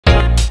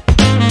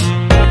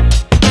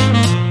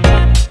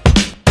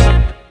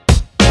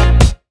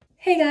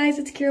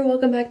it's Kyra.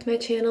 Welcome back to my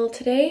channel.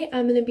 Today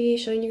I'm going to be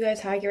showing you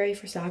guys how I get ready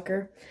for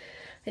soccer.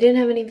 I didn't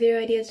have any video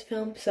ideas to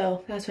film,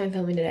 so that's why I'm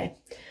filming today.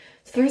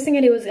 So the first thing I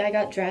did was I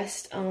got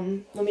dressed.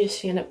 Let me just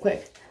stand up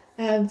quick.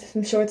 I have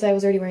some shorts I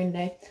was already wearing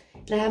today,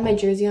 and I have my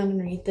jersey on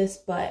underneath this,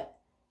 but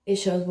it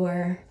shows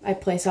where I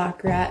play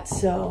soccer at,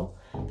 so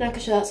I'm not going to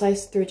show that, so I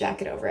just threw a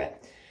jacket over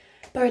it.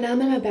 But right now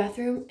I'm in my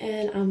bathroom,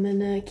 and I'm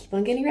going to keep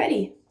on getting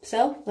ready.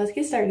 So let's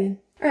get started.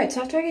 Alright,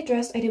 so after I get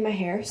dressed, I do my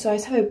hair. So I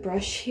just have a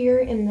brush here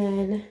and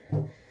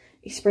then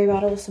a spray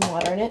bottle with some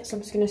water in it. So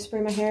I'm just going to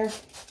spray my hair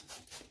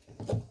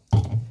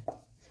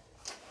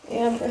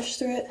and brush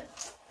through it.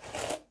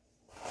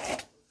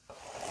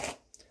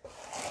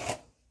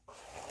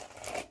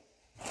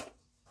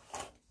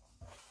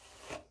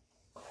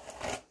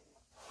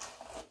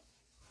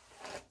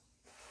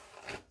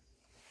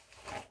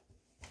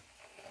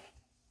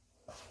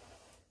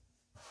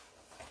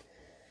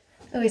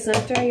 Okay, so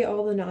after I get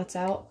all the knots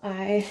out,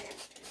 I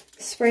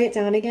spray it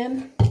down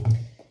again,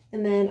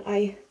 and then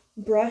I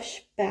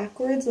brush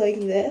backwards like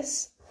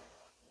this,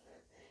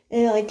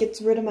 and it like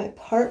gets rid of my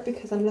part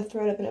because I'm gonna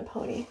throw it up in a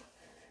pony.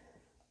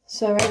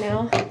 So right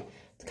now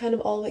it's kind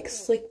of all like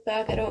slicked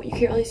back. You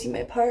can't really see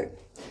my part.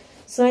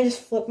 So I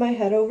just flip my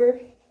head over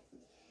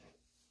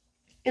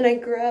and I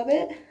grab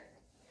it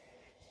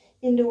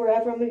into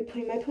wherever I'm gonna be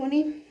putting my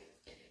pony,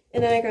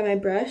 and then I grab my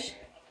brush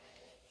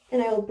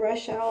and I will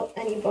brush out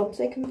any bumps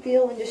I can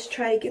feel and just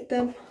try to get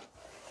them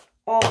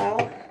all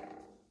out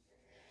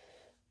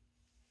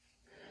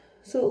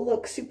so it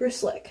looks super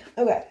slick.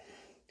 Okay,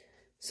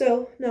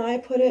 so now I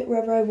put it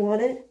wherever I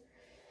want it.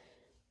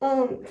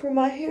 For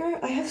my hair,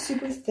 I have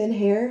super thin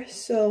hair,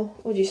 so,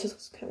 oh geez, this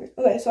looks covered.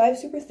 Okay, so I have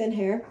super thin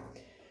hair,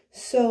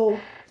 so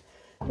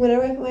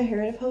whenever I put my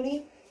hair in a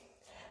pony,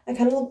 I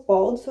kind of look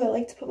bald, so I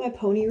like to put my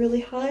pony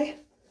really high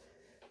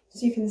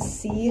so you can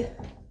see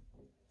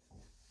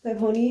my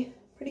pony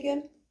pretty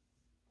good.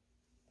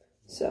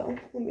 So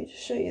let me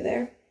just show you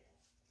there.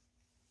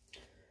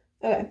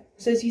 Okay,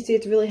 so as you can see,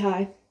 it's really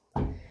high.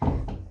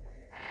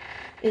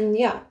 And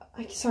yeah,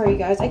 sorry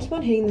guys, I keep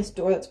on hitting this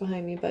door that's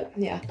behind me, but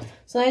yeah.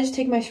 So I just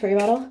take my spray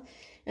bottle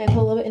and I put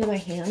a little bit into my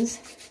hands,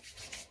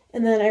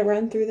 and then I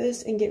run through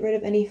this and get rid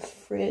of any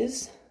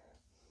frizz,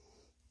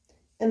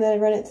 and then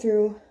I run it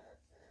through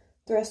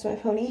the rest of my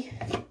pony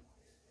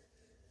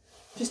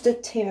just to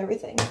tame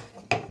everything.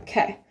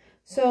 Okay,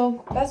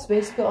 so that's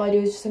basically all I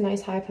do, is just a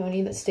nice high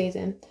pony that stays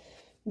in.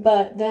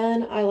 But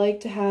then I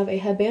like to have a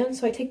headband,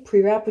 so I take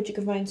pre-wrap, which you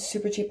can find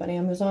super cheap on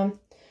Amazon.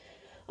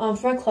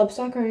 For my club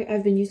soccer,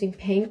 I've been using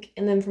pink,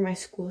 and then for my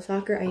school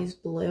soccer, I use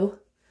blue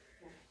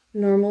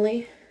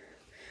normally.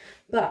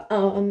 But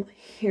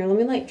here,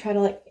 let me try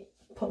to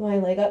put my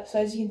leg up. So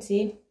as you can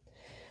see,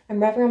 I'm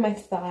wrapping around my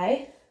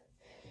thigh,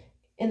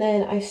 and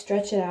then I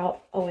stretch it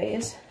out a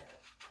ways,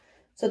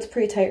 so it's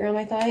pretty tight around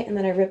my thigh, and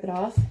then I rip it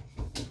off.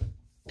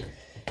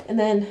 And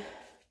then,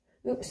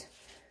 oops,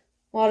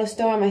 while it's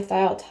still on my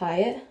thigh, I'll tie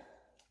it.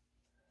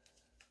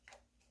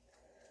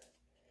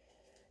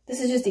 This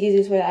is just the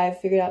easiest way that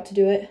I've figured out to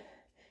do it,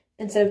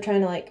 instead of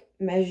trying to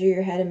measure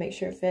your head and make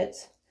sure it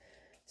fits.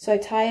 So I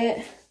tie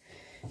it,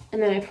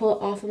 and then I pull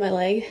it off of my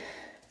leg,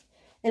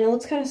 and it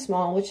looks kind of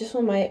small, which this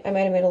one I might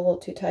have made a little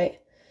too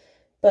tight.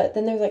 But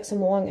then there's some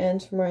long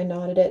ends from where I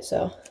knotted it,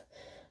 so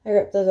I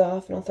rip those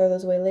off and I'll throw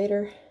those away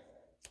later.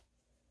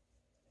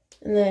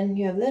 And then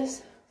you have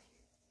this.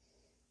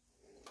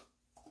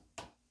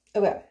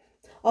 Okay.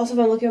 Also, if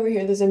I'm looking over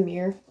here, there's a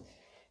mirror.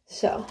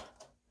 So,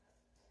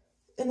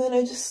 and then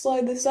I just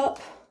slide this up,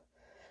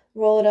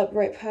 roll it up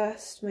right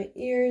past my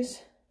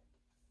ears,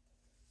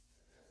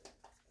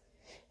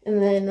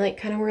 and then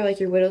kind of where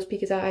your widow's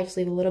peak is at, I just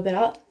leave a little bit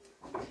up.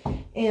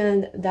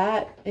 And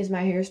that is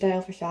my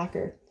hairstyle for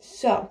soccer.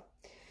 So,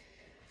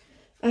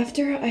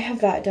 after I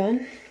have that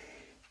done,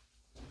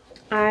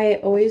 I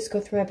always go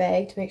through my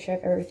bag to make sure I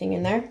have everything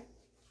in there.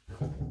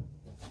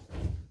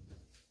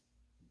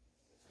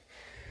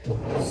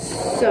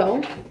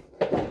 So,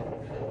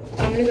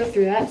 I'm going to go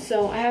through that.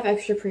 So, I have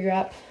extra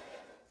pre-wrap.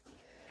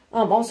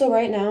 Also,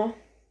 right now,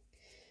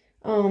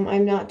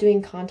 I'm not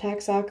doing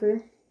contact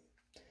soccer.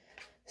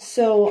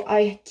 So,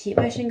 I keep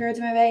my shin guards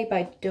in my bag, but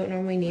I don't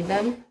normally need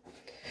them.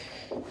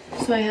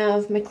 So, I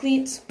have my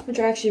cleats, which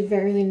are actually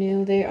fairly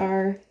new. They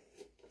are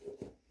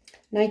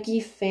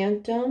Nike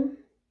Phantom.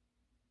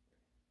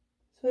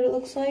 That's what it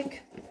looks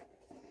like.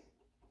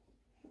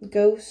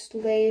 Ghost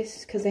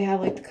lace, because they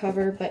have the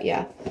cover, but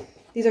yeah.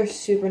 These are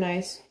super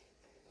nice.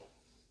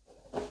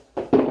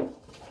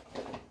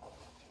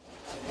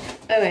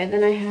 Okay,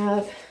 then I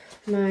have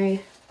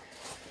my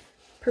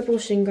purple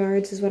shin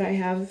guards is what I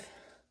have,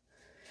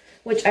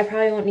 which I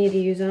probably won't need to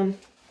use them.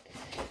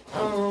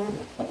 I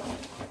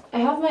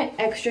have my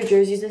extra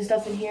jerseys and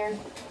stuff in here.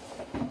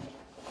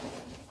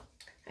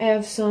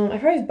 I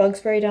probably have bug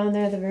spray down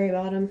there at the very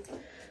bottom.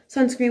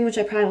 Sunscreen, which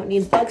I probably won't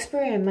need. Bug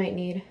spray I might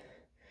need.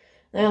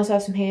 And I also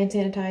have some hand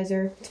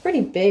sanitizer. It's a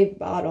pretty big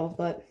bottle,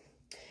 but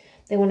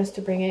they want us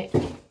to bring it.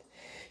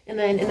 And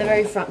then in the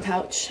very front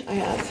pouch, I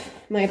have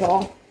my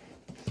ball.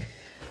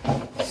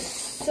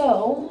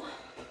 So,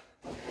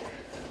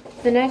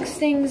 The next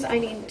things I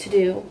need to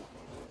do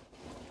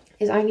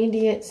is I need to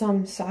get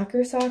some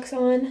soccer socks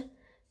on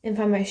and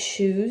find my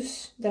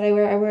shoes that I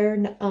wear. I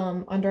wear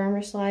Under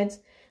Armour slides.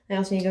 I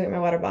also need to go get my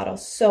water bottle.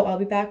 So I'll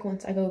be back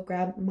once I go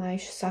grab my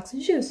socks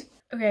and shoes.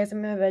 Okay, guys,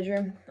 I'm in my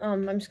bedroom.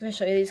 I'm just going to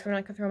show you these because I'm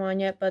not going to throw them on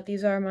yet, but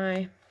these are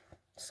my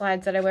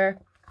slides that I wear.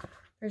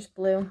 There's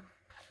blue.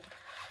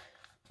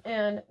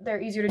 And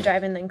they're easier to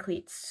drive in than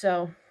cleats.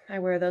 So I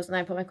wear those and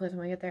I put my clothes on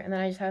when I get there. And then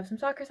I just have some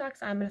soccer socks.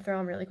 I'm going to throw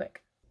them really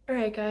quick.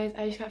 Alright, guys,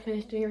 I just got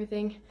finished doing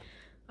everything.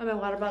 I have my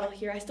water bottle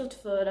here. I still have to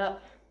fill it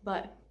up,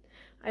 but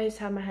I just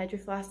have my Hydro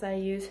Flask that I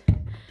use.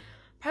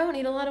 Probably won't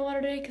need a lot of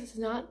water today because it's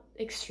not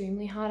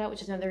extremely hot out,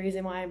 which is another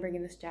reason why I'm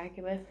bringing this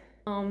jacket with.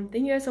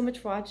 Thank you guys so much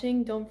for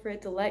watching. Don't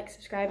forget to like,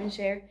 subscribe, and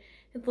share.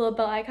 Hit the little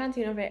bell icon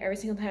so you know every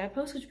single time I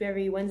post, which will be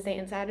every Wednesday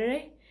and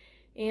Saturday.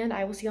 And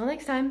I will see y'all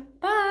next time.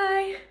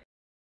 Bye!